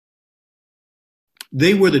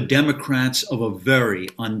They were the Democrats of a very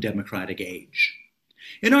undemocratic age.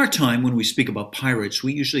 In our time, when we speak about pirates,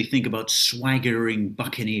 we usually think about swaggering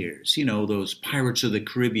buccaneers, those Pirates of the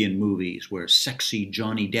Caribbean movies where sexy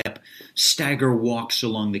Johnny Depp stagger walks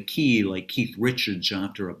along the quay like Keith Richards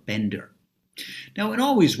after a bender. Now, and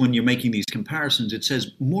always when you're making these comparisons, it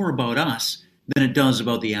says more about us than it does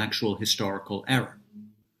about the actual historical era.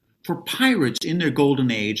 For pirates in their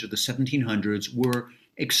golden age of the 1700s were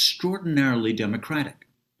extraordinarily democratic.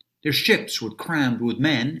 Their ships were crammed with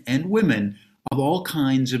men and women of all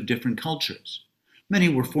kinds of different cultures. Many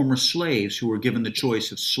were former slaves who were given the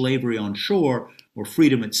choice of slavery on shore or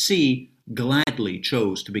freedom at sea, gladly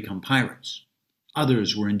chose to become pirates.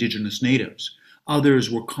 Others were indigenous natives.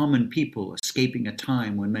 Others were common people escaping a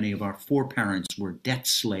time when many of our foreparents were debt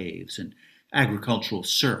slaves and agricultural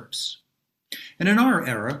serfs. And in our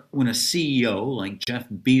era, when a CEO like Jeff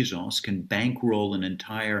Bezos can bankroll an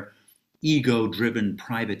entire ego-driven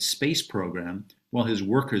private space program while his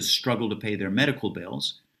workers struggle to pay their medical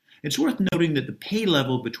bills, it's worth noting that the pay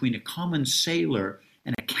level between a common sailor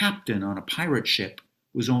and a captain on a pirate ship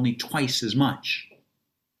was only twice as much.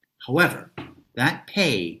 However, that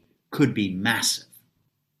pay could be massive.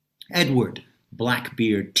 Edward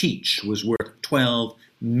Blackbeard Teach was worth $12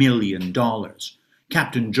 million.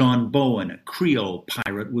 Captain John Bowen, a Creole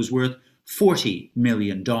pirate, was worth $40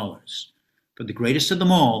 million. But the greatest of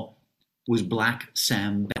them all was Black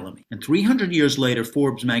Sam Bellamy. And 300 years later,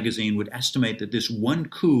 Forbes magazine would estimate that this one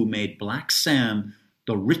coup made Black Sam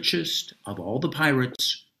the richest of all the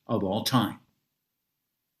pirates of all time.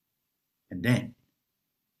 And then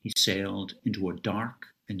he sailed into a dark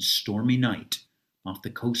and stormy night off the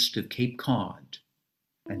coast of Cape Cod,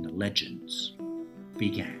 and the legends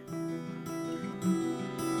began.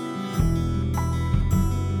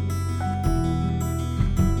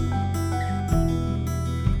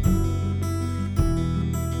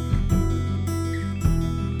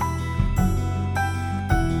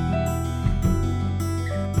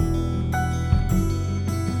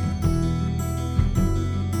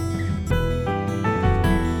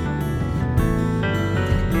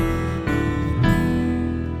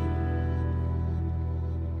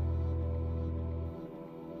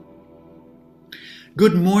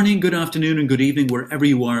 Good morning, good afternoon, and good evening, wherever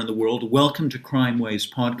you are in the world. Welcome to Crime Waves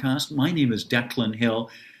podcast. My name is Declan Hill.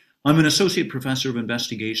 I'm an associate professor of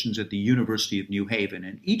investigations at the University of New Haven,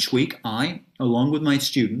 and each week I, along with my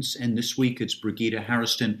students, and this week it's Brigida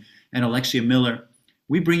Harriston and Alexia Miller,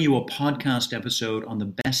 we bring you a podcast episode on the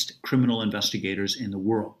best criminal investigators in the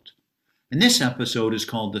world. And this episode is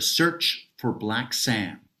called The Search for Black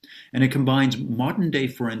Sam, and it combines modern-day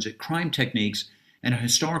forensic crime techniques and a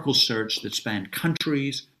historical search that spanned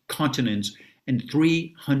countries, continents, and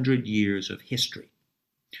 300 years of history.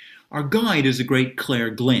 Our guide is the great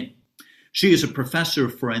Claire Glynn. She is a professor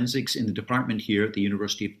of forensics in the department here at the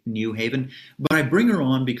University of New Haven, but I bring her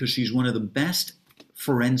on because she's one of the best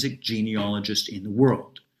forensic genealogists in the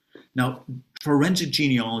world. Now, forensic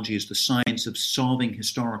genealogy is the science of solving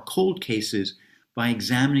historic cold cases by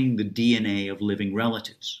examining the DNA of living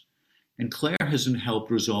relatives. And Claire has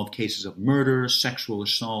helped resolve cases of murder, sexual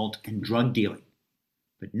assault, and drug dealing.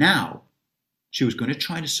 But now, she was going to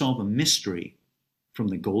try to solve a mystery from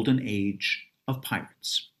the golden age of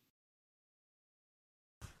pirates.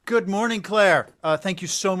 Good morning, Claire. Thank you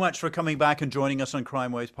so much for coming back and joining us on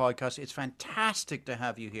Crime Waves podcast. It's fantastic to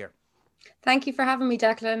have you here. Thank you for having me,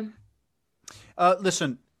 Declan.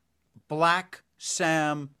 Listen, Black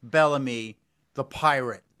Sam Bellamy, the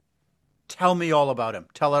pirate. Tell me all about him.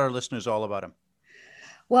 Tell our listeners all about him.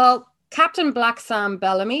 Well, Captain Black Sam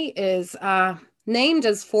Bellamy is named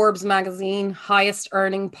as Forbes magazine highest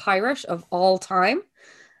earning pirate of all time.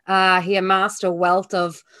 He amassed a wealth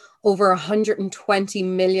of over $120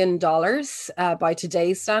 million by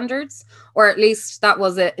today's standards, or at least that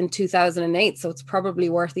was it in 2008. So it's probably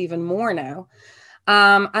worth even more now.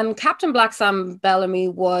 And Captain Black Sam Bellamy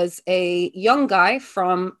was a young guy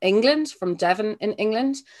from England, from Devon in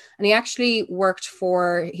England. And he actually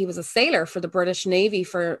he was a sailor for the British Navy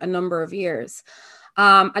for a number of years.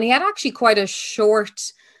 And he had actually quite a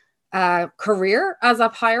short career as a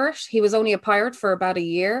pirate. He was only a pirate for about a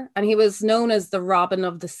year. And he was known as the Robin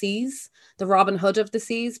of the Seas, the Robin Hood of the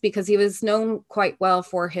Seas, because he was known quite well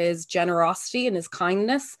for his generosity and his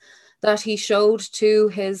kindness that he showed to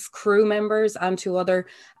his crew members and to other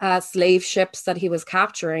slave ships that he was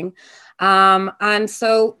capturing. And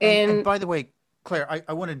by the way, Claire,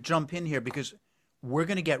 I want to jump in here because we're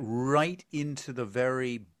going to get right into the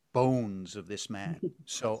very bones of this man.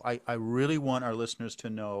 So I really want our listeners to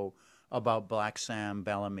know about Black Sam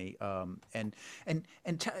Bellamy.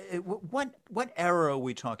 What era are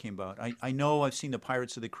we talking about? I know I've seen the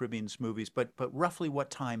Pirates of the Caribbean's movies, but roughly what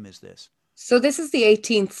time is this? So this is the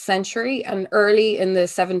 18th century and early in the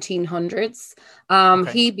 1700s.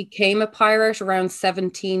 Okay. He became a pirate around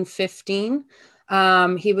 1715.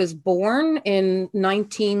 He was born in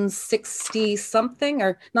 1960 something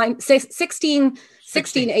or 16. Yep.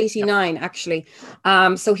 1689, actually.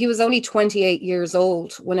 So he was only 28 years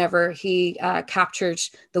old whenever he captured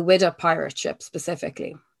the Whydah pirate ship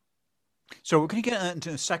specifically. So we're going to get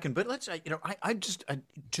into a second, but let's,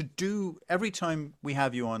 to do every time we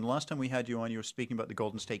have you on, last time we had you on, you were speaking about the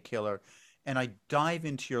Golden State Killer, and I dive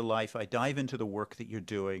into your life, I dive into the work that you're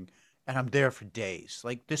doing, and I'm there for days.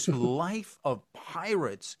 Like this life of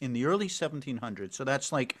pirates in the early 1700s. So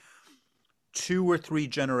that's like two or three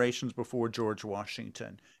generations before George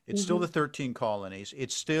Washington. It's still Mhm. the 13 colonies.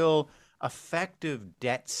 It's still effective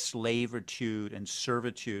debt, slavitude, and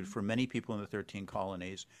servitude for many people in the 13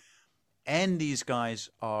 colonies. And these guys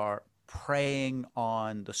are preying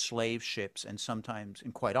on the slave ships and sometimes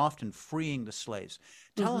and quite often freeing the slaves.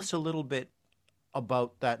 Tell Mhm. us a little bit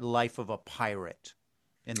about that life of a pirate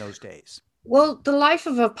in those days. Well, the life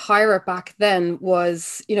of a pirate back then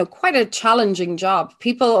was, quite a challenging job.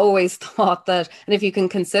 People always thought that, and if you can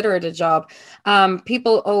consider it a job,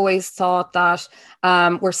 people always thought that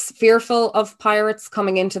were fearful of pirates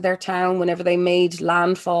coming into their town whenever they made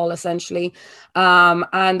landfall, essentially.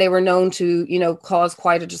 And they were known to, cause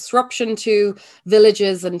quite a disruption to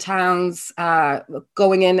villages and towns,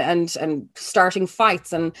 going in and starting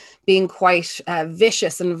fights and being quite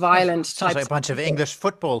vicious and violent Sounds like a types of bunch of people. English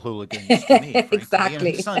football hooligans to me, frankly. It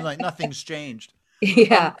Exactly. sounds like nothing's changed.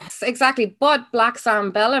 Yeah, Um, exactly. But Black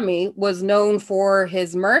Sam Bellamy was known for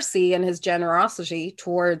his mercy and his generosity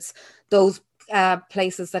towards those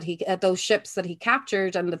places that those ships that he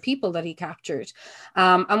captured and the people that he captured.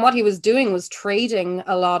 And what he was doing was trading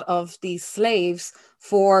a lot of these slaves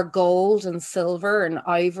for gold and silver and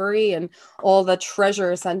ivory and all the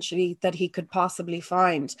treasure essentially that he could possibly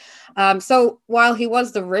find. So while he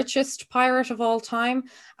was the richest pirate of all time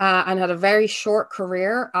and had a very short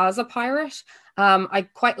career as a pirate, I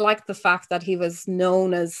quite liked the fact that he was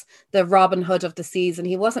known as the Robin Hood of the seas, and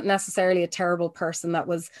he wasn't necessarily a terrible person that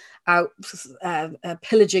was out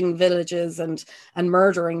pillaging villages and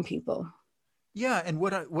murdering people. yeah, and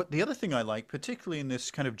what the other thing I like, particularly in this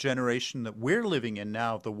kind of generation that we're living in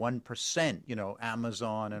now, the 1%,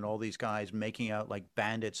 Amazon and all these guys making out like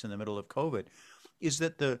bandits in the middle of COVID, is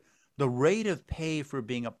that the rate of pay for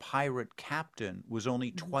being a pirate captain was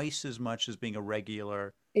only twice as much as being a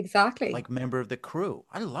regular Exactly. like member of the crew.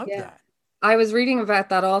 I love Yeah. that. I was reading about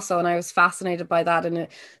that also, and I was fascinated by that. And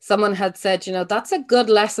someone had said, that's a good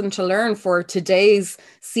lesson to learn for today's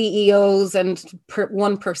CEOs and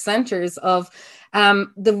one percenters of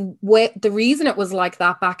the reason it was like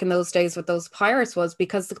that back in those days with those pirates was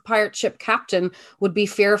because the pirate ship captain would be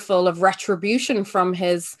fearful of retribution from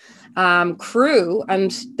his crew,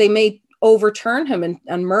 and they may overturn him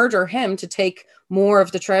and murder him to take more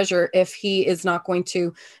of the treasure if he is not going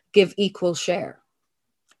to give equal share.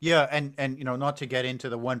 Yeah, and not to get into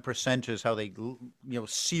the 1%ers how they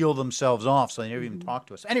seal themselves off so they never even Mhm. talk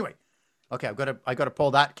to us. Anyway, okay, I got to pull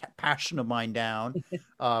that passion of mine down.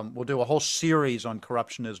 We'll do a whole series on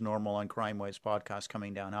corruption is normal on Crime Waves podcast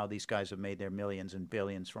coming down. How these guys have made their millions and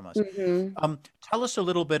billions from us. Mhm. Tell us a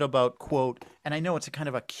little bit about quote, and I know it's a kind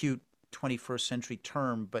of a cute 21st century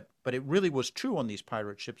term, but it really was true on these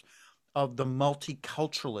pirate ships of the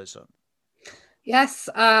multiculturalism. Yes.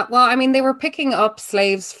 Well, I mean, they were picking up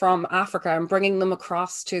slaves from Africa and bringing them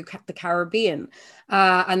across to the Caribbean.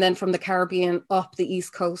 And then from the Caribbean up the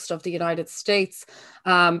east coast of the United States,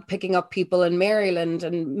 picking up people in Maryland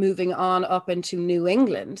and moving on up into New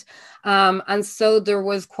England. And so there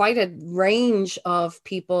was quite a range of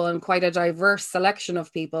people and quite a diverse selection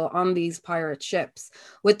of people on these pirate ships.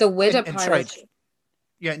 With the And Whydah and pirate sorry, ship,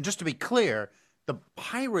 yeah, and just to be clear, the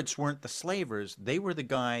pirates weren't the slavers. They were the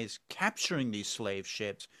guys capturing these slave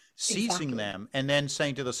ships, seizing exactly. them, and then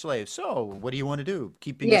saying to the slaves, "So, what do you want to do?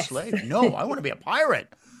 Keep being a Yes. slave?" No, I want to be a pirate.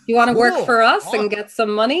 Do you want to work for Cool. us and Awesome. get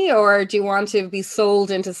some money, or do you want to be sold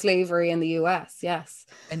into slavery in the US? Yes.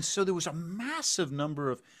 And so there was a massive number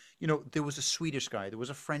of, there was a Swedish guy, there was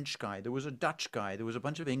a French guy, there was a Dutch guy, there was a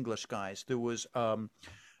bunch of English guys, there was a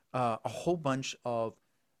whole bunch of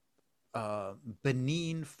uh,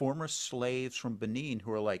 Benin former slaves from Benin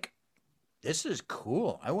who are like, this is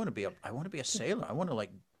cool. I want to be a sailor. I want to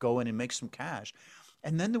like go in and make some cash.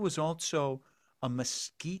 And then there was also a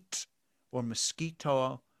mesquite or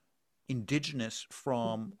mosquito indigenous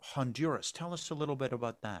from Honduras. Tell us a little bit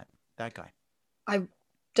about that guy. I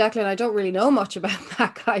Declan, I don't really know much about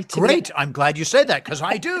that guy. Great. I'm glad you said that because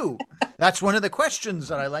I do. That's one of the questions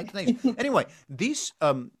that I like to think. Anyway, these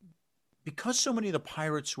because so many of the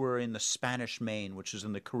pirates were in the Spanish Main, which is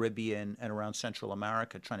in the Caribbean and around Central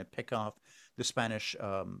America, trying to pick off the Spanish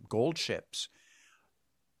gold ships,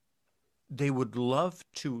 they would love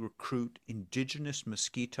to recruit indigenous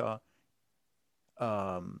Mosquito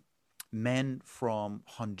men from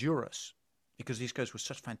Honduras, because these guys were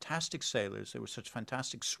such fantastic sailors, they were such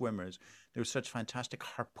fantastic swimmers, they were such fantastic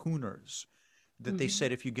harpooners, that they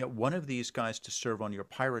said if you get one of these guys to serve on your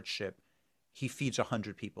pirate ship, he feeds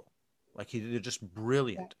 100 people. Like they're just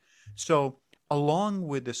brilliant. So along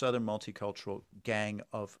with this other multicultural gang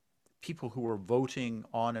of people who were voting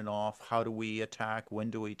on and off, how do we attack, when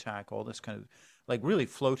do we attack, all this kind of like really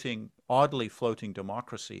floating, oddly floating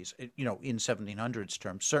democracies, you know, in 1700s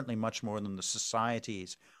terms, certainly much more than the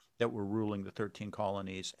societies that were ruling the 13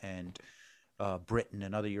 colonies and Britain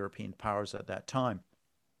and other European powers at that time.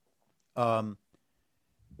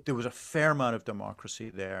 There was a fair amount of democracy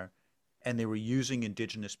there, and they were using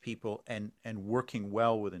indigenous people and working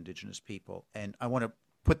well with indigenous people. And I want to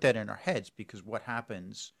put that in our heads, because what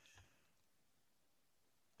happens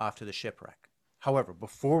after the shipwreck? However,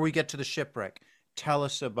 before we get to the shipwreck, tell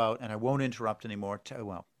us about, and I won't interrupt anymore,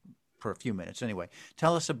 well, for a few minutes anyway,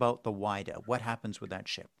 tell us about the Whydah. What happens with that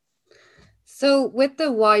ship? So with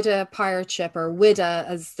the Whydah pirate ship, or Whydah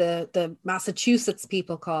as the Massachusetts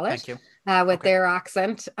people call it, Thank you. With their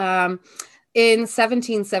accent, in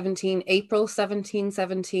 1717, April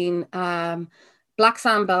 1717, Black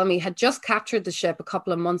Sam Bellamy had just captured the ship a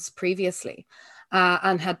couple of months previously,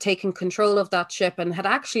 and had taken control of that ship, and had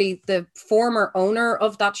actually, the former owner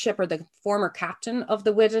of that ship, or the former captain of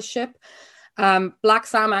the Whydah ship, Black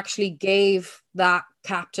Sam actually gave that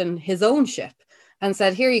captain his own ship and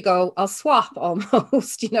said, here you go, I'll swap,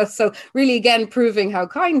 almost, you know, so really again proving how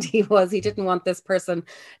kind he was. He didn't want this person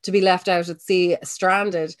to be left out at sea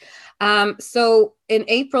stranded. So in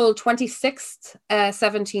April 26th,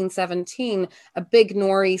 1717, a big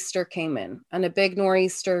nor'easter came in, and a big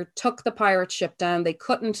nor'easter took the pirate ship down. They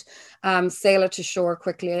couldn't sail it to shore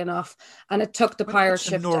quickly enough, and it took the pirate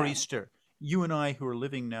ship down. Nor'easter? You and I, who are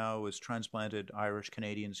living now as transplanted Irish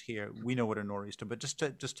Canadians here, we know what a nor'easter, but just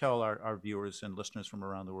tell our viewers and listeners from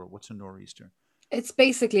around the world, what's a nor'easter? It's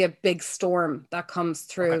basically a big storm that comes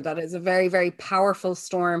through. Okay. That is a very, very powerful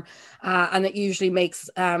storm, and it usually makes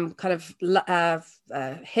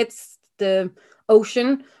hits the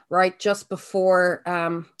ocean right just before.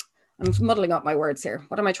 I'm muddling up my words here.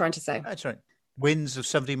 What am I trying to say? That's right. Winds of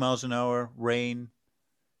 70 miles an hour, rain.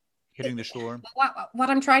 Hitting the shore. What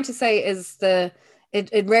I'm trying to say is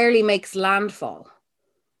it rarely makes landfall.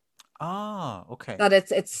 Ah, okay. That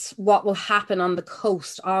it's what will happen on the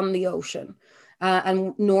coast, on the ocean,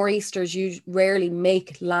 and nor'easters rarely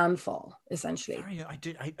make landfall. Essentially,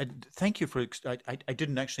 thank you for. I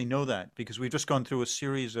didn't actually know that, because we've just gone through a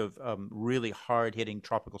series of really hard hitting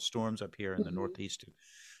tropical storms up here in the northeast of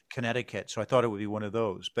Connecticut, so I thought it would be one of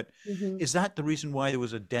those. But is that the reason why there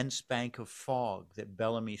was a dense bank of fog, that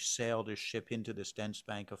Bellamy sailed his ship into this dense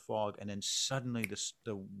bank of fog, and then suddenly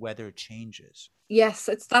the weather changes? Yes,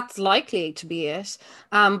 that's likely to be it.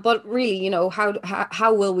 But really, you know,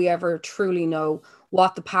 how will we ever truly know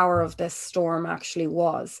what the power of this storm actually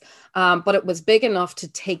was? But it was big enough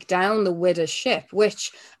to take down the Whydah ship,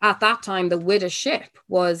 which at that time, the Whydah ship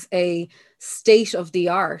was a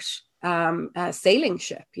state-of-the-art sailing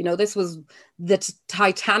ship. You know, this was the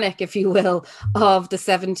Titanic, if you will, of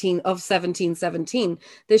 1717.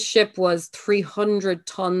 This ship was 300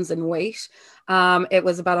 tons in weight. It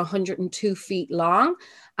was about 102 feet long,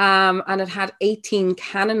 and it had 18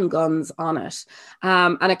 cannon guns on it,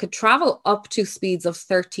 and it could travel up to speeds of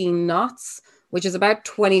 13 knots, which is about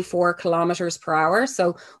 24 kilometers per hour.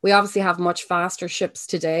 So we obviously have much faster ships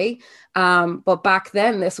today. But back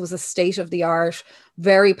then, this was a state-of-the-art,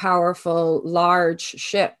 very powerful, large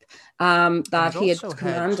ship that he had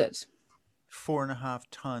commanded. 4.5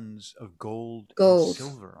 tons of gold and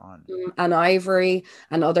silver on it. And ivory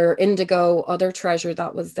and other indigo, other treasure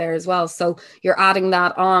that was there as well. So you're adding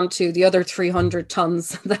that on to the other 300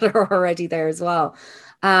 tons that are already there as well.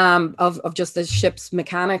 Of just the ship's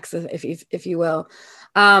mechanics, if you will.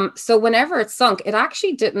 So whenever it sunk, it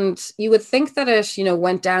actually didn't, you would think that it, you know,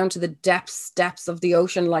 went down to the depths of the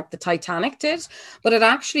ocean like the Titanic did, but it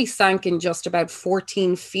actually sank in just about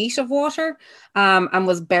 14 feet of water, and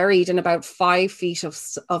was buried in about 5 feet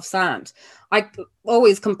of sand. I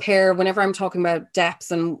always compare, whenever I'm talking about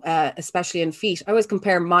depths, and especially in feet, I always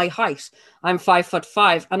compare my height. I'm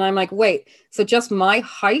 5'5", and I'm like, wait, so just my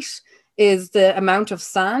height is the amount of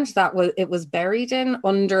sand that it was buried in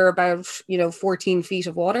under about 14 feet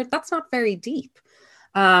of water. That's not very deep.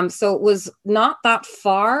 So it was not that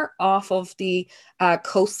far off of the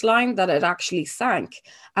coastline that it actually sank,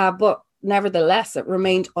 but nevertheless, it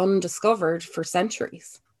remained undiscovered for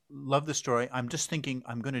centuries. Love the story. I'm just thinking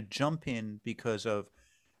I'm going to jump in because of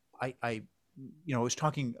I was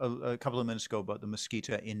talking a couple of minutes ago about the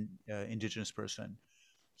Mosquito indigenous person.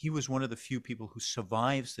 He was one of the few people who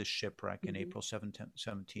survives this shipwreck in April 17.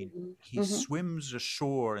 He Mm-hmm. swims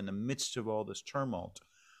ashore in the midst of all this tumult,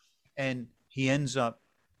 and he ends up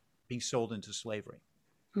being sold into slavery.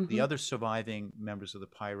 The Mm-hmm. other surviving members of the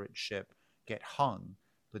pirate ship get hung,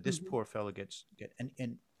 but this Mm-hmm. poor fellow gets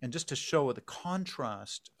and just to show the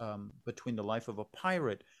contrast between the life of a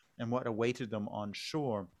pirate and what awaited them on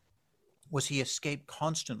shore was he escaped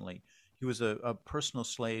constantly. He was a personal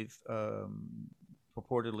slave,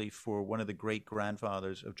 purportedly for one of the great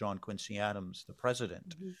grandfathers of John Quincy Adams, the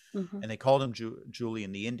president. Mm-hmm. And they called him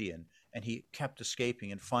Julian the Indian. And he kept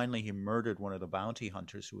escaping. And finally, he murdered one of the bounty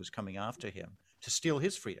hunters who was coming after him to steal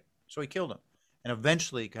his freedom. So he killed him and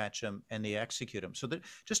eventually catch him and they execute him. So that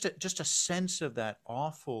just a sense of that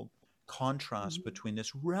awful contrast between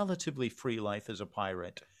this relatively free life as a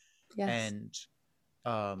pirate Yes. and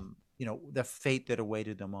the fate that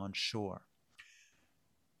awaited them on shore.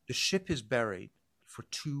 The ship is buried for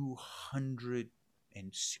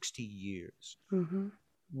 260 years. Mm-hmm.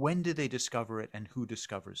 When did they discover it, and who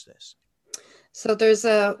discovers this? So there's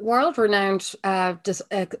a world-renowned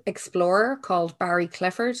explorer called Barry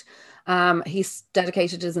Clifford. He's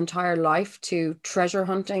dedicated his entire life to treasure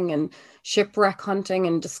hunting and shipwreck hunting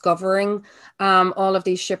and discovering all of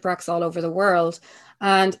these shipwrecks all over the world.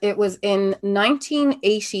 And it was in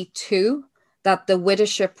 1982 that the Widda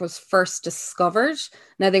ship was first discovered.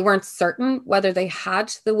 Now, they weren't certain whether they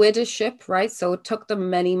had the Widda ship, right? So it took them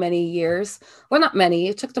many, many years. Well, not many,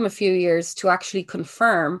 it took them a few years to actually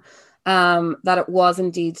confirm that it was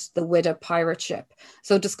indeed the Widda pirate ship.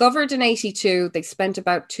 So discovered in 82, they spent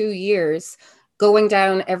about 2 years going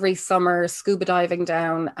down every summer, scuba diving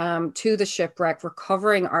down to the shipwreck,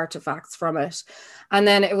 recovering artifacts from it. And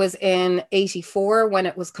then it was in 84 when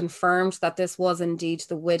it was confirmed that this was indeed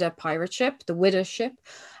the Widda pirate ship, the Widda ship.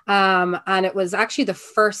 And it was actually the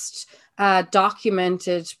first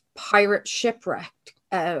documented pirate shipwreck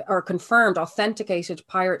or confirmed, authenticated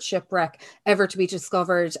pirate shipwreck ever to be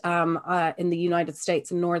discovered in the United States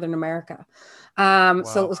and Northern America. Wow.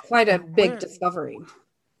 So it was quite a big discovery.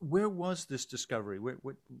 Where was this discovery?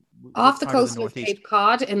 Off the coast of Cape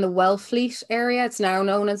Cod in the Wellfleet area. It's now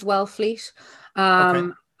known as Wellfleet. Okay.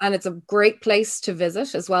 And it's a great place to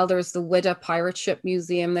visit as well. There's the Widda Pirate Ship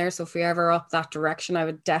Museum there. So if you're ever up that direction, I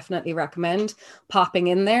would definitely recommend popping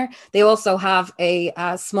in there. They also have a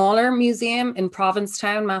smaller museum in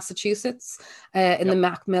Provincetown, Massachusetts, in the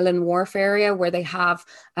Macmillan Wharf area, where they have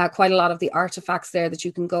quite a lot of the artifacts there that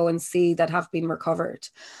you can go and see that have been recovered.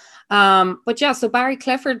 But yeah, so Barry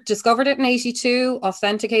Clifford discovered it in 82,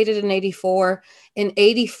 authenticated in 84. In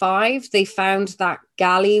 85, they found that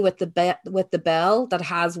galley with the bell that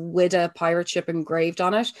has Widda pirate ship engraved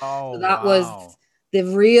on it. Oh, so that was the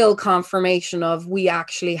real confirmation of we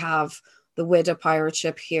actually have the Widda pirate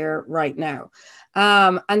ship here right now.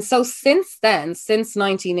 And so since then, since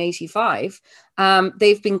 1985,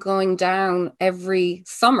 they've been going down every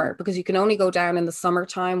summer because you can only go down in the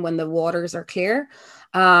summertime when the waters are clear.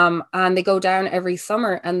 And they go down every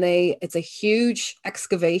summer and it's a huge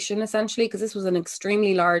excavation essentially, because this was an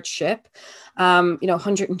extremely large ship,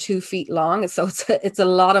 102 feet long. So it's a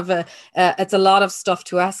lot of stuff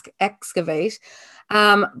to excavate.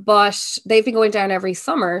 But they've been going down every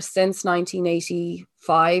summer since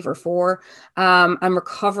 1985 or 4, and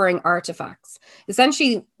recovering artifacts.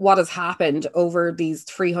 Essentially, what has happened over these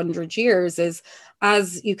 300 years is,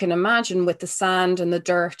 as you can imagine, with the sand and the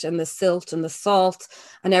dirt and the silt and the salt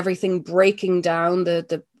and everything breaking down,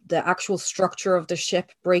 the actual structure of the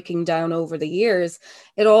ship breaking down over the years,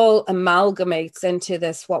 it all amalgamates into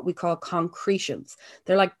this, what we call concretions.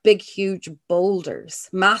 They're like big, huge boulders,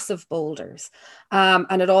 massive boulders.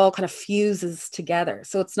 And it all kind of fuses together.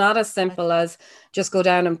 So it's not as simple as just go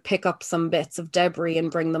down and pick up some bits of debris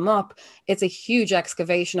and bring them up. It's a huge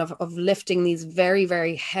excavation of lifting these very,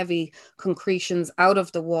 very heavy concretions out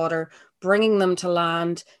of the water, bringing them to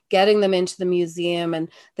land, getting them into the museum, and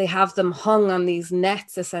they have them hung on these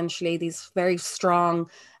nets, essentially, these very strong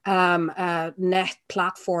net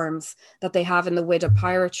platforms that they have in the Widda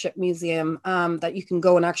Pirate Ship Museum, that you can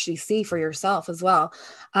go and actually see for yourself as well.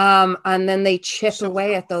 And then they chip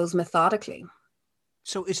away at those methodically.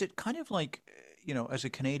 So is it kind of like, as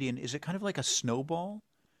a Canadian, is it kind of like a snowball?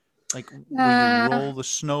 Like where you Uh, roll the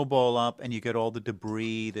snowball up and you get all the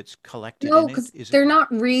debris that's collected no, in it? because Is it? they're not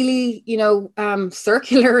really,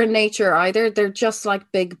 circular in nature either. They're just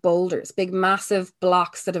like big boulders, big massive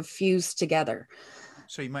blocks that have fused together.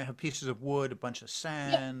 So you might have pieces of wood, a bunch of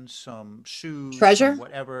Yeah. sand, some shoes, some Treasure.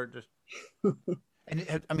 whatever. Just,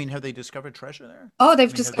 and I mean, have they discovered treasure there? Oh, I they've mean,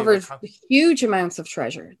 have they discovered like how? huge amounts of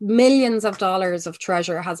treasure. Millions of dollars of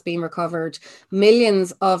treasure has been recovered.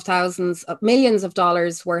 Millions of thousands, millions of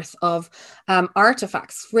dollars worth of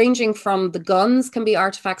artifacts, ranging from the guns can be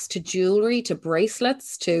artifacts to jewelry, to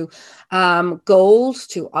bracelets, to gold,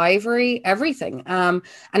 to ivory, everything. And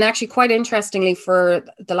actually, quite interestingly, for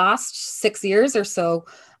the last 6 years or so,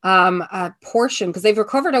 a portion, because they've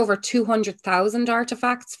recovered over 200,000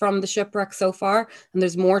 artifacts from the shipwreck so far, and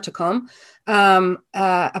there's more to come.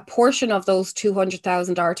 A portion of those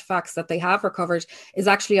 200,000 artifacts that they have recovered is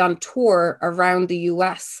actually on tour around the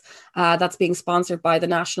US. That's being sponsored by the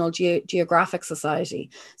National Geographic Society.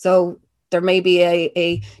 So there may be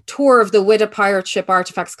a tour of the Whydah pirate ship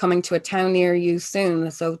artifacts coming to a town near you soon.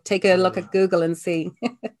 So take a look at Brilliant. Google and see.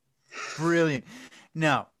 Brilliant.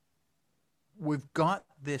 Now, we've got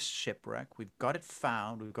this shipwreck, we've got it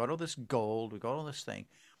found, we've got all this gold, we've got all this thing.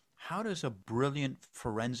 How does a brilliant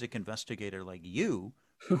forensic investigator like you,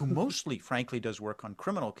 who mostly, frankly, does work on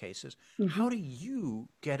criminal cases, Mhm. how do you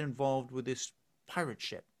get involved with this pirate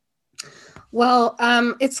ship? Well,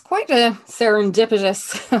 it's quite a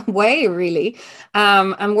serendipitous way, really.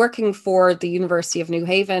 I'm working for the University of New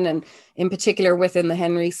Haven, and in particular within the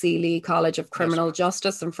Henry C. Lee College of Yes. Criminal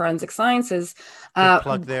Justice and Forensic Sciences. Big Uh,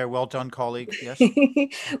 plug there. Well done, colleague. Yes.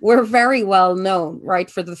 we're very well known, right,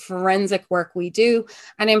 for the forensic work we do.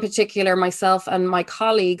 And in particular, myself and my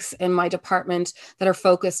colleagues in my department that are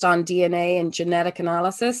focused on DNA and genetic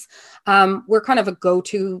analysis, we're kind of a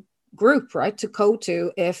go-to group, right, to go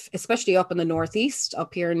to if, especially up in the Northeast,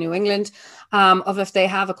 up here in New England, of if they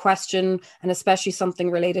have a question, and especially something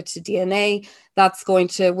related to DNA,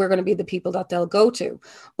 we're going to be the people that they'll go to.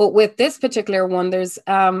 But with this particular one, there's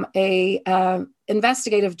a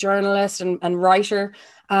investigative journalist and writer,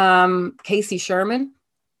 Casey Sherman,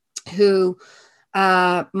 who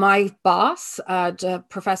my boss,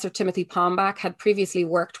 Professor Timothy Pombach, had previously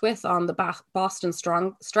worked with on the Boston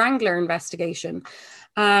Strangler investigation.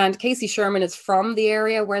 And Casey Sherman is from the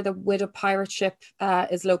area where the Whydah pirate ship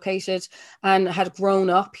is located, and had grown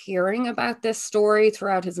up hearing about this story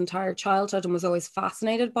throughout his entire childhood and was always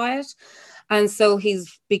fascinated by it. And so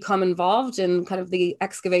he's become involved in kind of the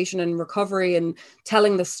excavation and recovery and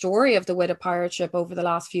telling the story of the Whydah pirate ship over the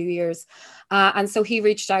last few years. And so he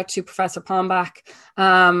reached out to Professor Pombach,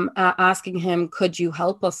 asking him, could you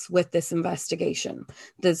help us with this investigation,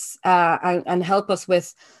 and help us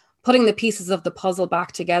with putting the pieces of the puzzle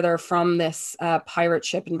back together from this pirate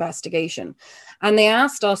ship investigation. And they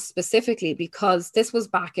asked us specifically because this was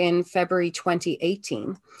back in February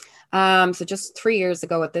 2018. So just 3 years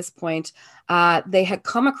ago at this point, they had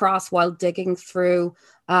come across, while digging through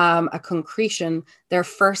a concretion, their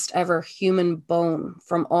first ever human bone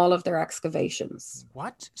from all of their excavations.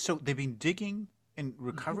 What? So they've been digging and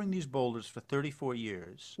recovering these boulders for 34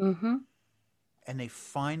 years, Mm-hmm. and they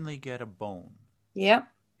finally get a bone. Yep.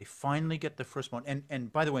 They finally get the first bone.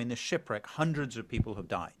 And by the way, in this shipwreck, hundreds of people have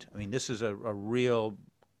died. I mean, this is a real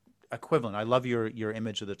equivalent. I love your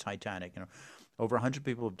image of the Titanic. You know, over 100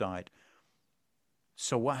 people have died.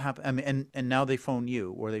 So what happened? I mean, and now they phone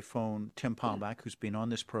you, or they phone Tim Pombach, who's been on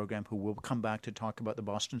this program, who will come back to talk about the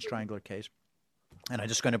Boston Strangler case. And I'm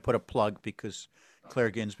just going to put a plug because Claire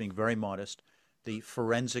Ginn's being very modest. The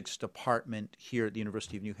forensics department here at the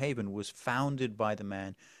University of New Haven was founded by the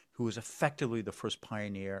man who was effectively the first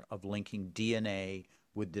pioneer of linking DNA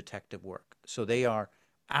with detective work. So they are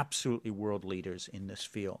absolutely world leaders in this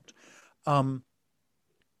field.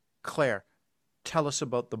 Claire, tell us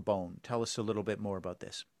about the bone. Tell us a little bit more about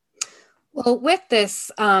this. Well, with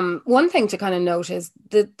this, one thing to kind of note is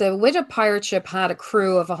that the Whydah pirate ship had a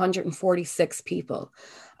crew of 146 people,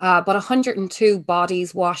 but 102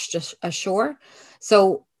 bodies washed ashore.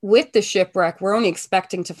 So with the shipwreck, we're only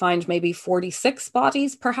expecting to find maybe 46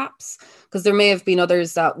 bodies, perhaps, because there may have been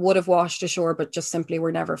others that would have washed ashore, but just simply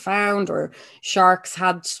were never found, or sharks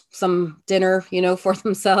had some dinner, for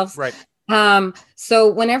themselves. Right. So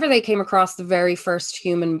whenever they came across the very first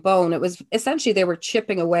human bone, it was essentially they were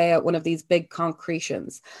chipping away at one of these big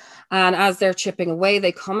concretions. And as they're chipping away,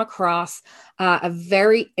 they come across a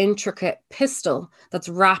very intricate pistol that's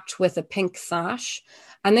wrapped with a pink sash.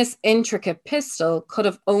 And this intricate pistol could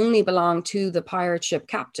have only belonged to the pirate ship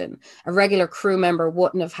captain. A regular crew member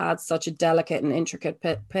wouldn't have had such a delicate and intricate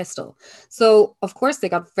pistol. So, of course, they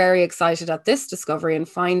got very excited at this discovery and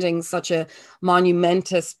finding such a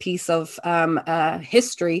monumentous piece of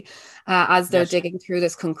history as they're digging through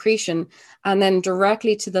this concretion. And then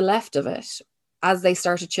directly to the left of it, as they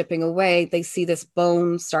started chipping away, they see this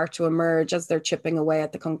bone start to emerge as they're chipping away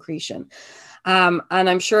at the concretion. And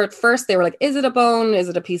I'm sure at first they were like, is it a bone? Is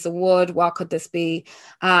it a piece of wood? What could this be?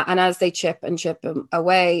 And as they chip and chip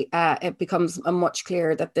away, it becomes much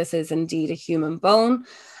clearer that this is indeed a human bone.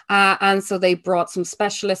 And so they brought some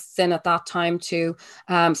specialists in at that time to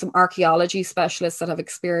some archaeology specialists that have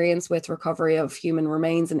experience with recovery of human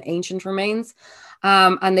remains and ancient remains.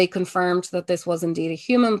 And they confirmed that this was indeed a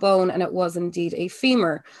human bone and it was indeed a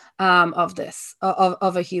femur of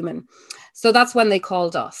a human. So that's when they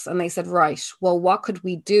called us and they said, right, well, what could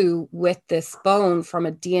we do with this bone from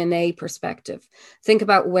a DNA perspective? Think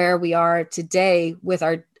about where we are today with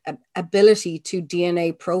our ability to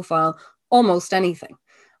DNA profile almost anything,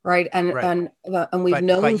 right? And we've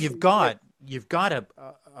known. But you've got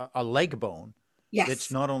a leg bone. Yes.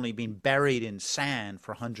 It's not only been buried in sand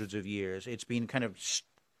for hundreds of years, it's been kind of,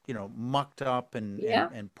 mucked up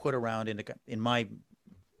and put around in my,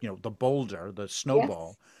 the boulder, the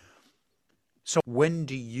snowball. Yes. So when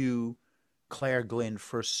do you, Claire Glynn,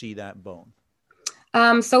 first see that bone?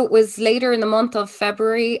 So it was later in the month of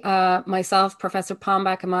February. Myself, Professor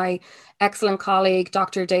Pombeck, and my excellent colleague,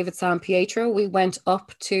 Dr. David San Pietro, we went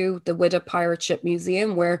up to the Whydah Pirate Ship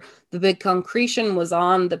Museum where the big concretion was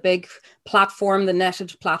on the big platform, the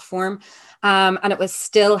netted platform, and it was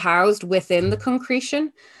still housed within the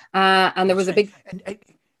concretion. And there was a big...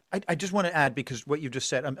 I just want to add, because what you just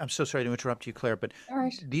said, I'm so sorry to interrupt you, Claire, but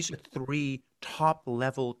these are 3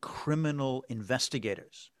 top-level criminal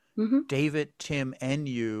investigators. Mm-hmm. David, Tim, and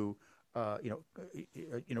you,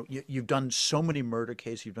 you've done so many murder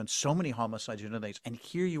cases, you've done so many homicides, you've done things, and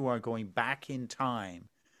here you are going back in time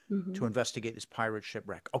to investigate this pirate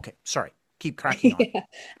shipwreck. Okay, sorry. Keep cracking on. Yeah.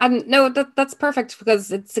 And no, that's perfect,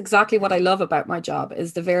 because it's exactly what I love about my job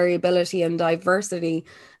is the variability and diversity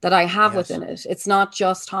that I have within it. It's not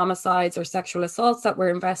just homicides or sexual assaults that we're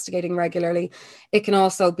investigating regularly. It can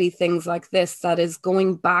also be things like this that is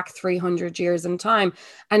going back 300 years in time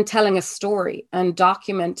and telling a story and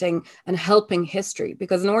documenting and helping history.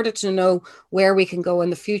 Because in order to know where we can go in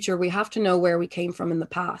the future, we have to know where we came from in the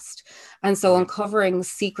past. And so uncovering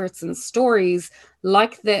secrets and stories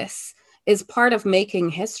like this is part of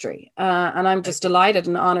making history. And I'm just delighted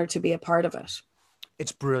and honored to be a part of it.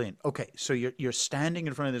 It's brilliant. Okay, so you're standing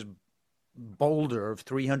in front of this boulder of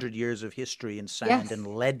 300 years of history and sand and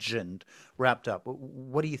legend wrapped up.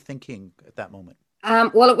 What are you thinking at that moment?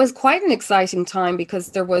 Well, it was quite an exciting time because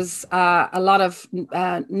there was a lot of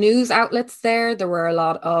news outlets there. There were a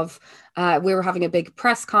lot of, we were having a big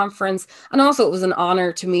press conference. And also it was an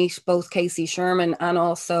honor to meet both Casey Sherman and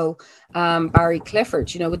also Barry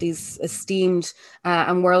Clifford, with these esteemed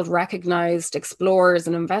and world recognized explorers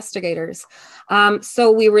and investigators.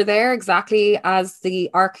 So we were there exactly as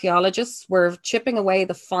the archaeologists were chipping away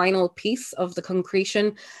the final piece of the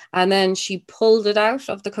concretion. And then she pulled it out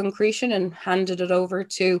of the concretion and handed it over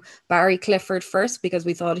to Barry Clifford first, because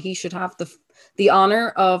we thought he should have the honor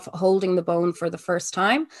of holding the bone for the first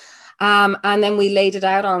time. And then we laid it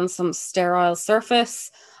out on some sterile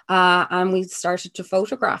surface and we started to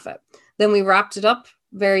photograph it. Then we wrapped it up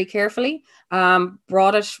very carefully,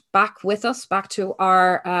 brought it back with us, back to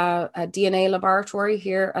our DNA laboratory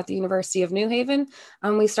here at the University of New Haven,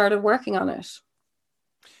 and we started working on it.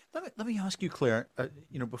 Let me ask you, Claire,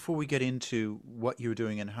 before we get into what you were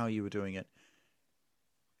doing and how you were doing it,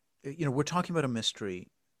 we're talking about a mystery,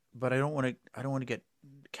 but I don't want to get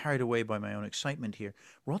carried away by my own excitement here.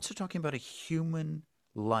 We're also talking about a human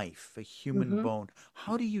life, a human bone.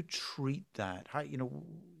 How do you treat that? How,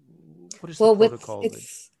 what is the protocol?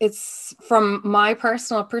 It's from my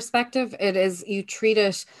personal perspective, it is, you treat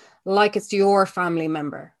it like it's your family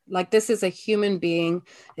member. Like, this is a human being.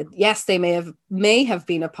 Yes, they may have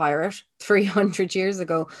been a pirate 300 years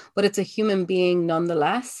ago, but it's a human being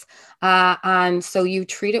nonetheless. And so you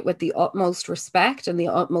treat it with the utmost respect and the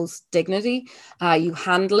utmost dignity. You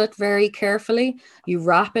handle it very carefully. You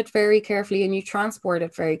wrap it very carefully, and you transport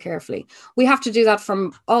it very carefully. We have to do that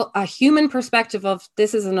from a human perspective of,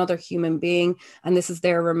 this is another human being, and this is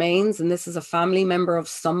their remains, and this is a family member of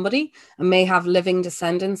somebody, and may have living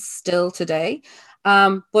descendants still today.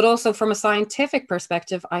 But also from a scientific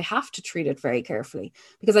perspective, I have to treat it very carefully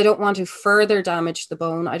because I don't want to further damage the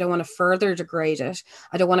bone. I don't want to further degrade it.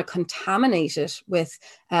 I don't want to contaminate it with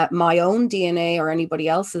my own DNA or anybody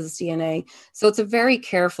else's DNA. So it's a very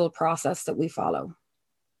careful process that we follow.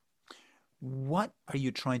 What are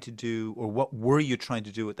you trying to do, or what were you trying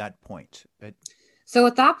to do at that point? So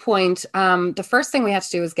at that point, the first thing we had to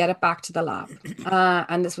do was get it back to the lab.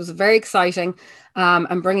 And this was very exciting.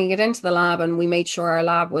 And bringing it into the lab, and we made sure our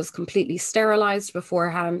lab was completely sterilized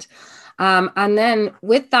beforehand. And then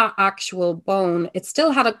with that actual bone, it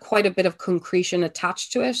still had quite a bit of concretion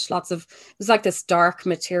attached to it. It was like this dark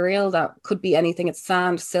material that could be anything. It's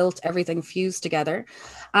sand, silt, everything fused together.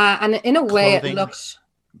 And in a way, Clothing. it looked,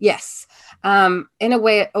 yes. In a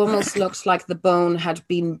way, it almost looked like the bone had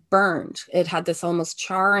been burned. It had this almost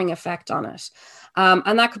charring effect on it.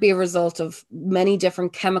 And that could be a result of many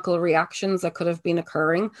different chemical reactions that could have been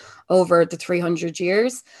occurring over the 300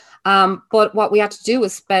 years. But what we had to do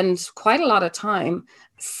was spend quite a lot of time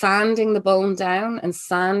sanding the bone down and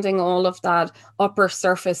sanding all of that upper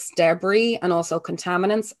surface debris and also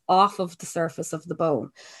contaminants off of the surface of the bone.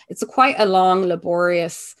 It's quite a long,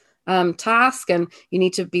 laborious task, and you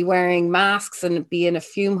need to be wearing masks and be in a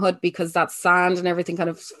fume hood because that sand and everything kind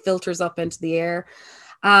of filters up into the air.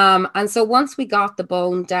 And so once we got the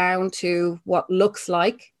bone down to what looks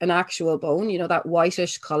like an actual bone, that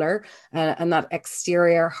whitish color and that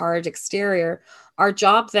exterior, hard exterior, our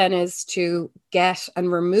job then is to get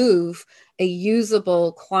and remove a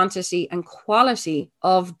usable quantity and quality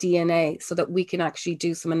of DNA so that we can actually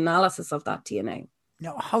do some analysis of that DNA.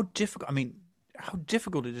 Now, how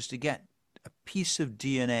difficult it is to get a piece of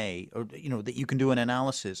DNA, or that you can do an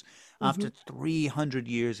analysis after 300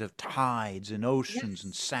 years of tides and oceans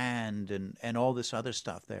and sand and all this other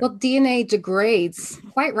stuff there. Well, DNA degrades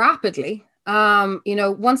quite rapidly.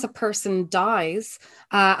 Once a person dies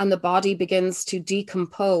and the body begins to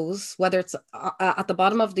decompose, whether it's at the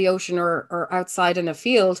bottom of the ocean or outside in a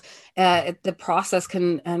field, the process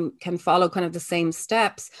can follow kind of the same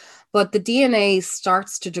steps. But the DNA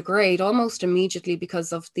starts to degrade almost immediately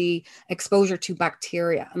because of the exposure to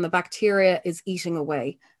bacteria, and the bacteria is eating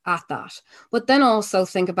away at that. But then also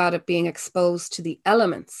think about it being exposed to the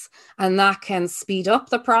elements, and that can speed up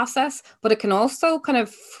the process, but it can also kind of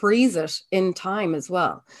freeze it in time as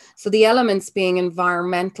well. So the elements being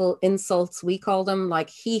environmental insults, we call them, like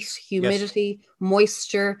heat, humidity,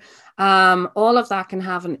 moisture, all of that can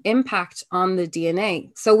have an impact on the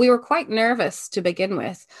DNA. So we were quite nervous to begin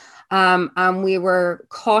with. And we were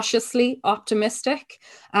cautiously optimistic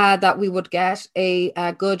that we would get a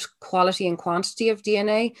good quality and quantity of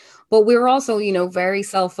DNA. But we were also, very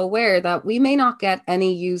self-aware that we may not get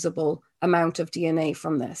any usable amount of DNA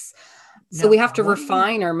from this. So we have to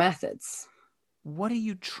refine our methods. What are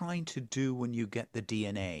you trying to do when you get the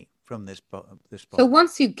DNA from this bone? So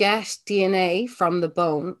once you get DNA from the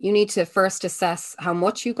bone, you need to first assess how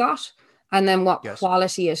much you got, and then what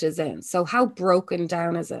quality it is in. So how broken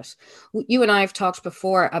down is it? You and I have talked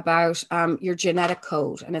before about your genetic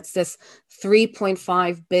code, and it's this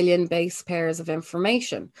 3.5 billion base pairs of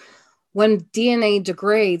information. When DNA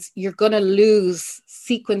degrades, you're going to lose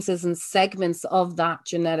sequences and segments of that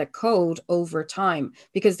genetic code over time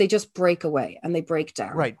because they just break away and they break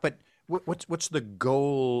down. Right, but what's the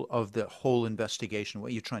goal of the whole investigation?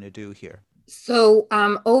 What are you trying to do here? So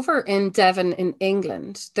over in Devon in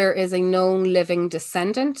England, there is a known living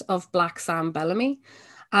descendant of Black Sam Bellamy.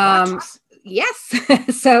 Yes.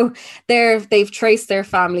 So they've traced their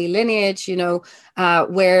family lineage,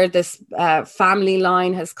 where this family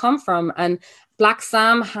line has come from. And Black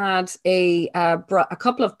Sam had a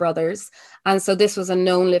couple of brothers. And so this was a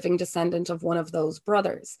known living descendant of one of those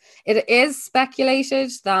brothers. It is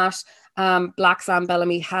speculated that Black Sam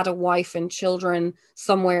Bellamy had a wife and children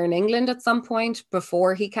somewhere in England at some point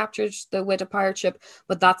before he captured the Widow pirate ship,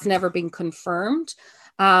 but that's never been confirmed.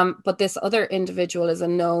 But this other individual is a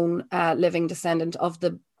known living descendant of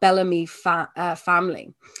the Bellamy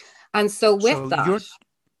family. And so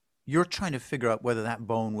you're trying to figure out whether that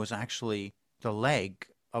bone was actually the leg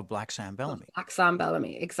of Black Sam Bellamy. Black Sam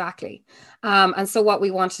Bellamy, exactly. And so what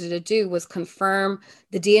we wanted to do was confirm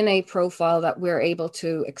the DNA profile that we're able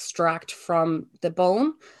to extract from the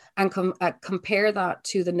bone and compare that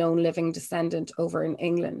to the known living descendant over in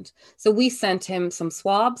England. So we sent him some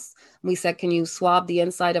swabs. We said, can you swab the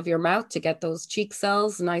inside of your mouth to get those cheek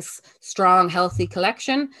cells, nice, strong, healthy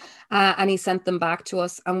collection? And he sent them back to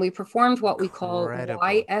us. And we performed what we call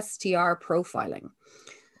YSTR profiling.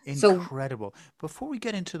 Incredible. Before we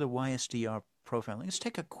get into the YSDR profiling, let's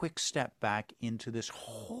take a quick step back into this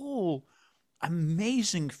whole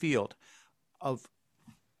amazing field of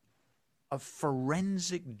of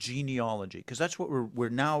forensic genealogy, because that's what we're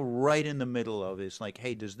now right in the middle of, is like,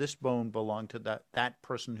 hey, does this bone belong to that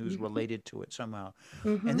person who's related to it somehow?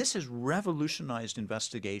 And this has revolutionized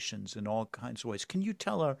investigations in all kinds of ways. Can you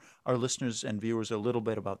tell our listeners and viewers a little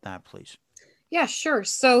bit about that, please? Yeah, sure.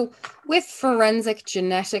 So with forensic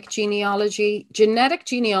genetic genealogy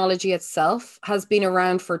itself has been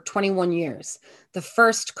around for 21 years. The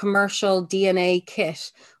first commercial DNA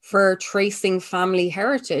kit for tracing family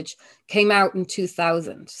heritage came out in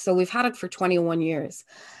 2000. So we've had it for 21 years.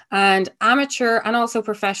 And amateur and also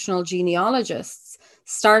professional genealogists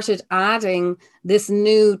started adding this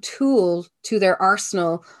new tool to their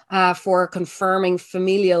arsenal for confirming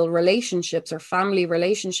familial relationships or family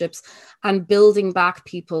relationships and building back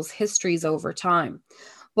people's histories over time.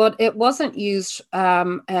 But it wasn't used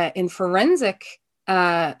in forensic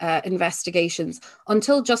investigations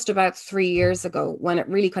until just about 3 years ago, when it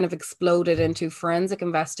really kind of exploded into forensic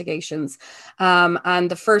investigations.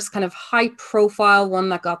 And the first kind of high profile one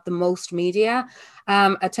that got the most media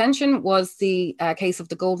attention was the case of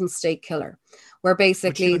the Golden State Killer, where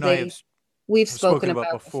basically we've spoken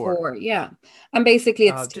about before. Yeah. And basically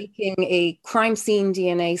it's taking a crime scene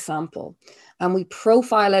DNA sample and we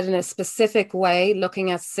profile it in a specific way,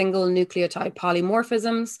 looking at single nucleotide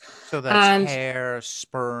polymorphisms. So that's hair,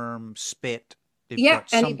 sperm, spit.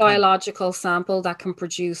 Any biological sample that can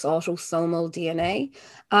produce autosomal DNA.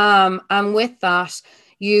 And with that,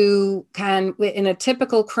 you can, in a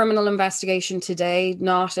typical criminal investigation today,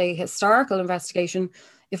 not a historical investigation,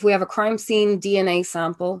 if we have a crime scene DNA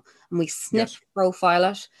sample and we profile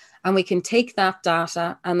it, and we can take that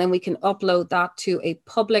data and then we can upload that to a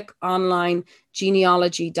public online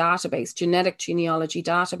genealogy database, genetic genealogy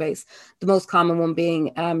database, the most common one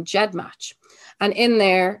being GEDmatch. And in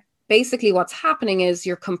there, basically what's happening is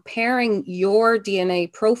you're comparing your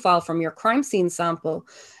DNA profile from your crime scene sample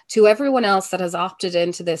to everyone else that has opted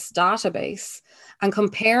into this database and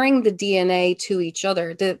comparing the DNA to each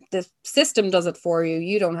other. The system does it for you.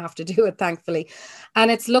 You don't have to do it, thankfully.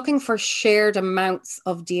 And it's looking for shared amounts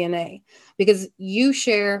of DNA because you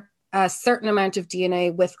share a certain amount of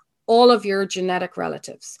DNA with all of your genetic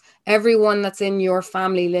relatives, everyone that's in your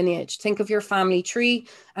family lineage. Think of your family tree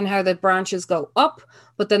and how the branches go up,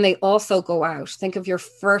 but then they also go out. Think of your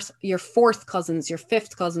fourth cousins, your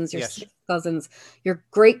fifth cousins, your sixth cousins, your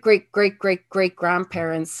great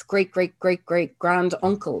grandparents, great grand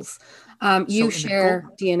uncles. You share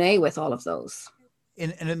DNA with all of those.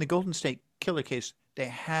 And in the Golden State Killer case, they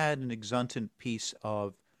had an exultant piece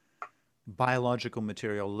of biological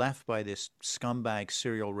material left by this scumbag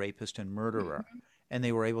serial rapist and murderer, and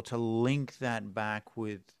they were able to link that back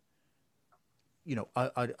with, not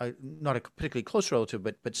a particularly close relative,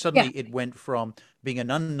 but suddenly it went from being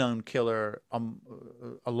an unknown killer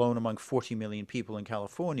alone among 40 million people in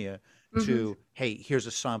California to, hey, here's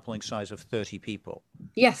a sampling size of 30 people,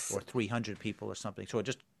 or 300 people or something. So it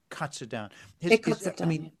just cuts it down. I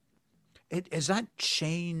mean, has that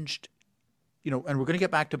changed? And we're going to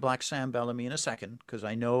get back to Black Sam Bellamy in a second, because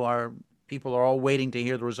I know our people are all waiting to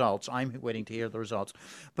hear the results. I'm waiting to hear the results.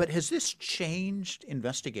 But has this changed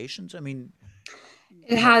investigations? I mean,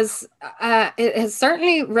 it has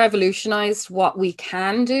certainly revolutionized what we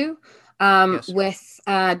can do with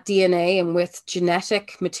DNA and with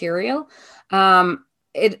genetic material. I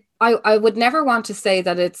would never want to say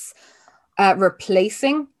that it's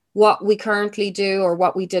replacing what we currently do or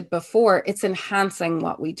what we did before. It's enhancing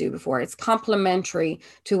what we do before. It's complementary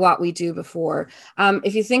to what we do before.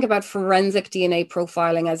 If you think about forensic DNA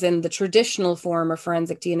profiling, as in the traditional form of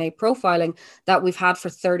forensic DNA profiling that we've had for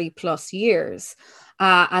 30 plus years,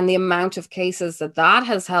 and the amount of cases that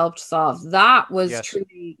has helped solve, that was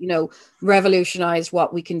truly, revolutionized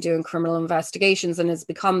what we can do in criminal investigations and has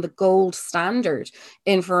become the gold standard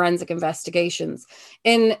in forensic investigations.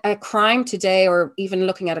 In a crime today, or even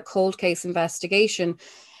looking at a cold case investigation,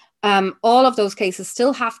 all of those cases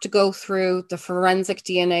still have to go through the forensic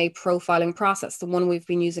DNA profiling process, the one we've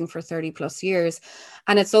been using for 30 plus years.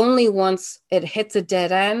 And it's only once it hits a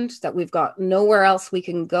dead end that we've got nowhere else we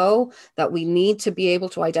can go, that we need to be able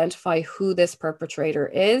to identify who this perpetrator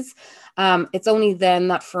is. It's only then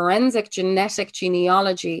that forensic genetic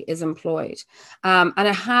genealogy is employed. And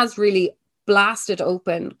it has really blasted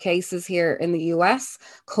open cases here in the US,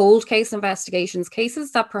 cold case investigations,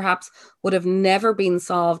 cases that perhaps would have never been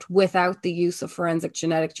solved without the use of forensic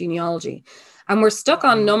genetic genealogy. And we're stuck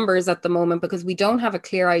on numbers at the moment because we don't have a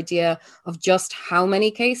clear idea of just how many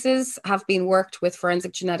cases have been worked with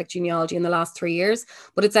forensic genetic genealogy in the last 3 years.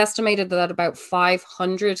 But it's estimated that about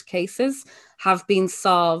 500 cases have been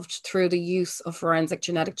solved through the use of forensic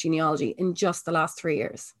genetic genealogy in just the last 3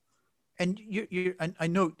 years. And I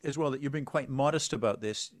note as well that you've been quite modest about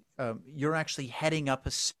this. You're actually heading up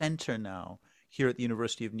a center now here at the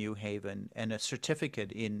University of New Haven, and a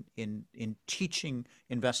certificate in teaching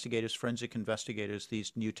investigators, forensic investigators,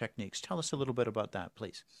 these new techniques. Tell us a little bit about that,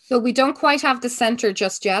 please. So we don't quite have the center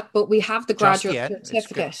just yet, but we have the graduate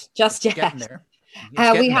certificate. Just yet. Getting there.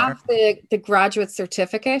 We have the graduate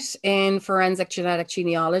certificate in forensic genetic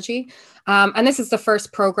genealogy. And this is the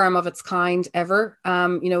first program of its kind ever,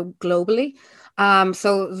 globally.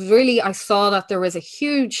 So really, I saw that there was a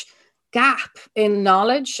huge gap in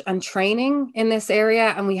knowledge and training in this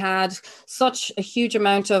area. And we had such a huge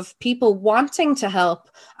amount of people wanting to help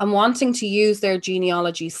and wanting to use their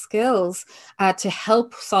genealogy skills to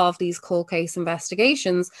help solve these cold case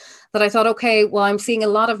investigations, that I thought, okay, well, I'm seeing a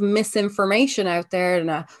lot of misinformation out there,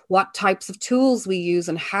 and what types of tools we use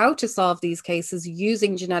and how to solve these cases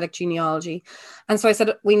using genetic genealogy. And so I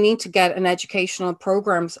said, we need to get an educational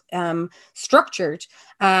programs structured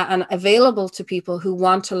and available to people who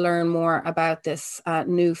want to learn more about this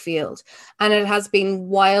new field. And it has been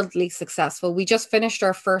wildly successful. We just finished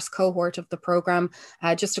our first cohort of the program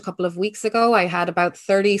just a couple of weeks ago. I had about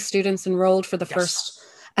 30 students enrolled for the first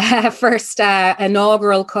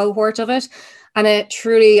inaugural cohort of it. And it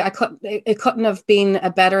truly, it couldn't have been a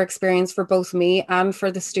better experience for both me and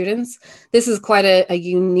for the students. This is quite a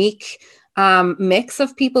unique mix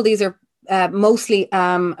of people. These are mostly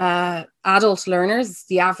adult learners.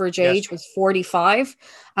 The average age was 45,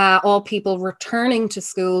 all people returning to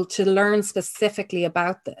school to learn specifically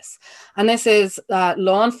about this. And this is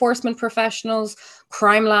law enforcement professionals,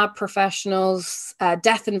 crime lab professionals,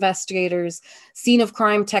 death investigators, scene of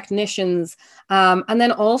crime technicians, and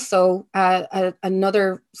then also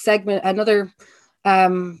another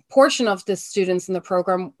portion of the students in the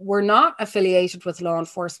program were not affiliated with law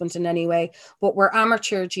enforcement in any way, but were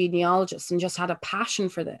amateur genealogists and just had a passion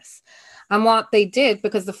for this. And what they did,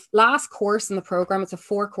 because the last course in the program, it's a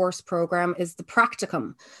 4-course program, is the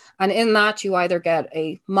practicum. And in that, you either get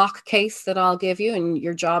a mock case that I'll give you, and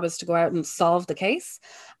your job is to go out and solve the case.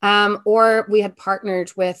 Or we had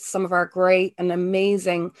partnered with some of our great and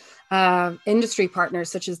amazing industry partners,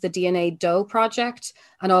 such as the DNA Doe project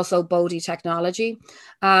and also Bodhi Technology.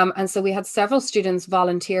 And so we had several students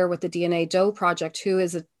volunteer with the DNA Doe project, who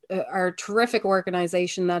is a terrific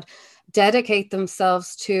organization that dedicate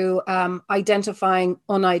themselves to identifying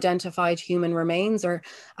unidentified human remains, or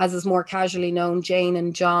as is more casually known, Jane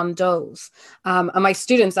and John Does. And my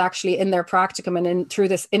students actually in their practicum and through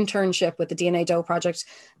this internship with the DNA Doe project,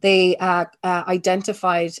 they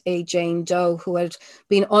identified a Jane Doe who had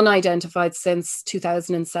been unidentified since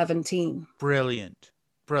 2017. Brilliant.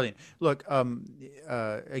 Look,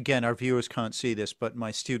 again, our viewers can't see this, but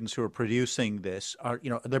my students who are producing this are,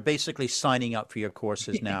 they're basically signing up for your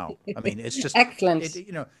courses now. I mean, it's just excellent.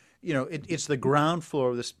 It's the ground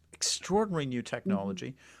floor of this extraordinary new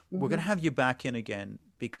technology. Mm-hmm. We're going to have you back in again,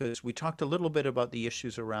 because we talked a little bit about the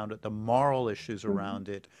issues around it, the moral issues around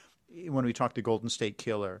it, when we talked to Golden State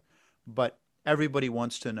Killer. But everybody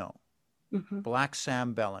wants to know, Black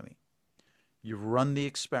Sam Bellamy, you've run the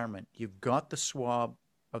experiment, you've got the swab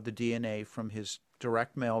of the DNA from his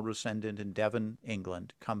direct mail descendant in Devon,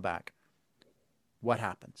 England, come back. What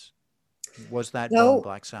happens? Was that bone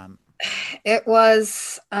Black Sam? It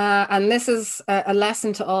was, and this is a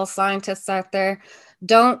lesson to all scientists out there.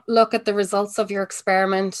 Don't look at the results of your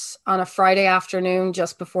experiment on a Friday afternoon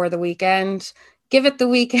just before the weekend. Give it the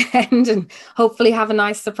weekend and hopefully have a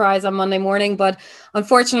nice surprise on Monday morning. But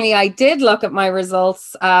unfortunately, I did look at my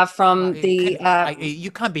results from the...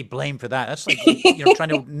 you can't be blamed for that. That's like trying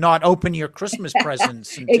to not open your Christmas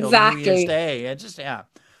presents until New Year's Day.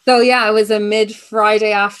 So it was a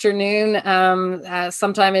mid-Friday afternoon,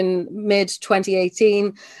 sometime in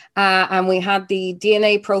mid-2018. And we had the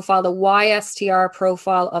DNA profile, the YSTR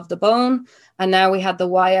profile of the bone. And now we had the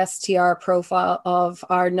YSTR profile of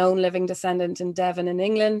our known living descendant in Devon in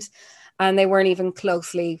England, and they weren't even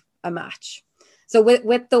closely a match. So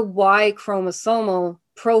with the Y chromosomal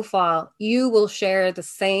profile, you will share the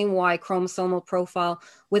same Y chromosomal profile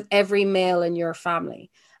with every male in your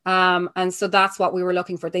family. And so that's what we were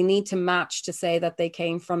looking for. They need to match to say that they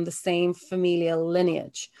came from the same familial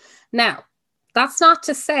lineage. Now, that's not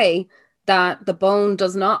to say that the bone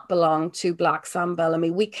does not belong to Black Sam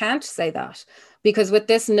Bellamy. We can't say that, because with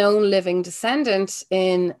this known living descendant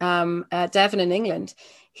in Devon in England,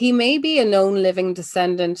 he may be a known living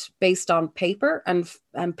descendant based on paper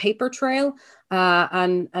and paper trail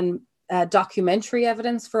and documentary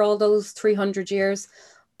evidence for all those 300 years.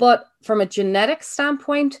 But from a genetic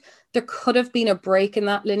standpoint, there could have been a break in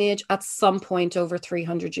that lineage at some point over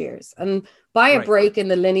 300 years. And by a break in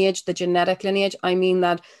the lineage, the genetic lineage, I mean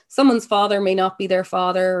that someone's father may not be their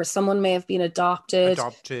father, or someone may have been adopted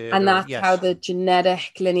and that's how the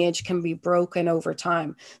genetic lineage can be broken over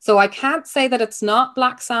time. So I can't say that it's not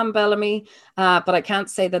Black Sam Bellamy, but I can't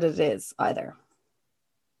say that it is either.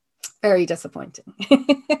 Very disappointing.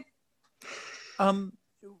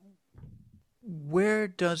 Where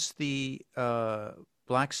does the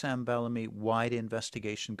Black Sam Bellamy wide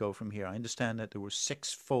investigation go from here? I understand that there were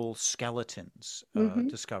 6 full skeletons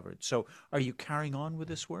discovered. So are you carrying on with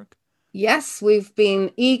this work? Yes, we've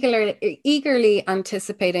been eagerly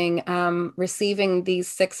anticipating receiving these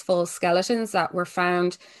 6 full skeletons that were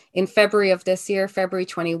found in February of this year, February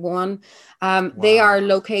 21. They are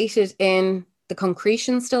located in the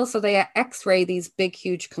concretion still. So they x-ray these big,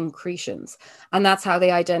 huge concretions. And that's how they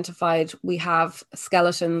identified we have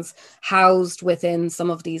skeletons housed within some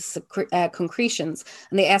of these concretions.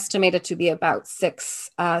 And they estimated to be about 6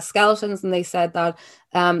 skeletons. And they said that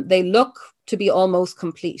they look to be almost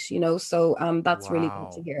complete, you know, so that's really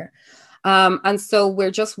good to hear. And so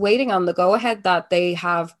we're just waiting on the go-ahead that they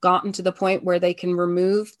have gotten to the point where they can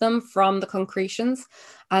remove them from the concretions.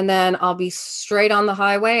 And then I'll be straight on the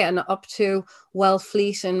highway and up to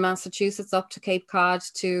Wellfleet in Massachusetts, up to Cape Cod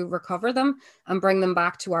to recover them and bring them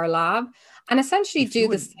back to our lab and essentially do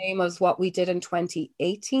the same as what we did in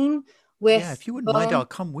 2018 with. Yeah, if you wouldn't mind, I'll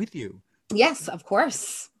come with you. Yes, of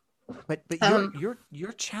course. But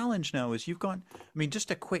your challenge now is you've got, I mean,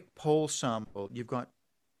 just a quick poll sample. You've got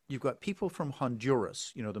people from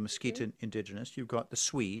Honduras, you know, the Mesquite indigenous. You've got the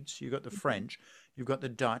Swedes. You've got the French. You've got the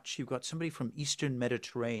Dutch. You've got somebody from Eastern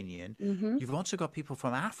Mediterranean. You've also got people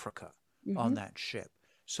from Africa on that ship.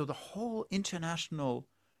 So the whole international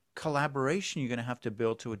collaboration you're going to have to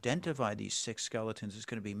build to identify these 6 skeletons is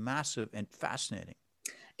going to be massive and fascinating.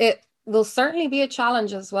 It will certainly be a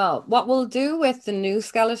challenge as well. What we'll do with the new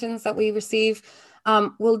skeletons that we receive,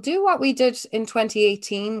 we'll do what we did in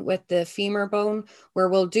 2018 with the femur bone, where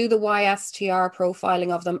we'll do the YSTR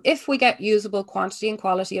profiling of them if we get usable quantity and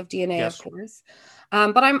quality of DNA, of course.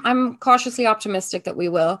 But I'm cautiously optimistic that we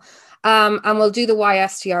will. And we'll do the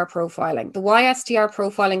YSTR profiling. The YSTR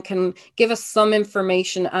profiling can give us some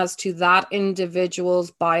information as to that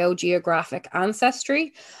individual's biogeographic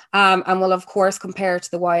ancestry. And we'll, of course, compare it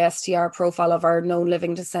to the YSTR profile of our known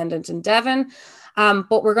living descendant in Devon.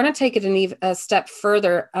 But we're going to take it a step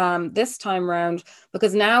further this time around,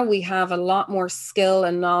 because now we have a lot more skill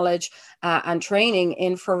and knowledge and training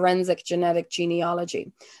in forensic genetic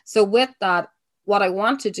genealogy. So with that, what I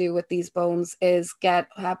want to do with these bones is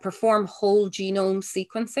perform whole genome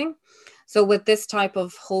sequencing. So with this type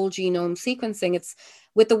of whole genome sequencing, it's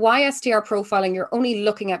with the YSTR profiling, you're only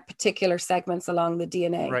looking at particular segments along the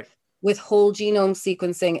DNA. Right. With whole genome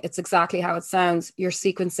sequencing, it's exactly how it sounds. You're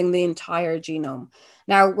sequencing the entire genome.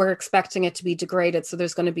 Now we're expecting it to be degraded, so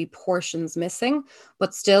there's going to be portions missing,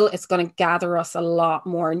 but still it's going to gather us a lot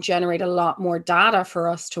more and generate a lot more data for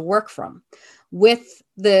us to work from. With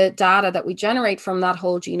the data that we generate from that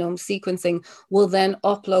whole genome sequencing, we'll then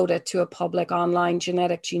upload it to a public online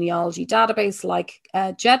genetic genealogy database like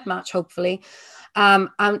GEDmatch, hopefully. And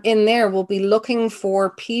in there, we'll be looking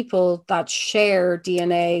for people that share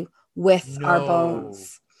DNA with our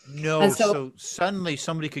bones. And so suddenly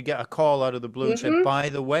somebody could get a call out of the blue and say, by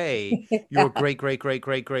the way, your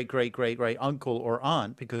great uncle or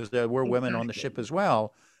aunt, because there were women on the ship as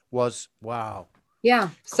well, was, wow. Yeah.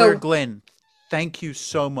 Claire Glynn, thank you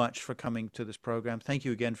so much for coming to this program. Thank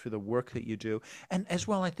you again for the work that you do. And as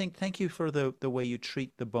well, I think, thank you for the way you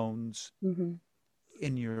treat the bones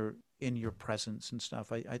in your presence and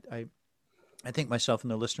stuff. I think myself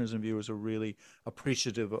and the listeners and viewers are really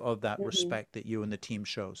appreciative of that respect that you and the team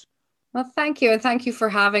shows. Well, thank you. And thank you for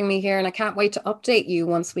having me here. And I can't wait to update you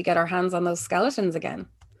once we get our hands on those skeletons again.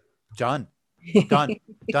 Done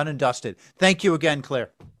and dusted. Thank you again,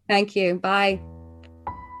 Claire. Thank you. Bye.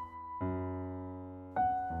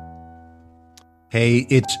 Hey,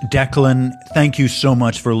 it's Declan. Thank you so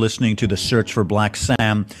much for listening to The Search for Black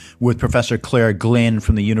Sam with Professor Claire Glynn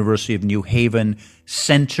from the University of New Haven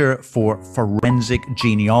Center for Forensic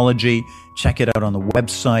Genealogy. Check it out on the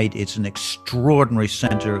website. It's an extraordinary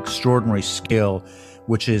center, extraordinary skill,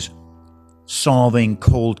 which is solving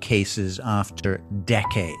cold cases after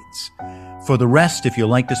decades. For the rest, if you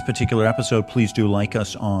like this particular episode, please do like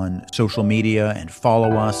us on social media and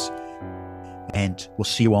follow us. And we'll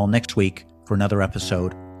see you all next week for another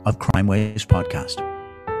episode of Crime Waves Podcast.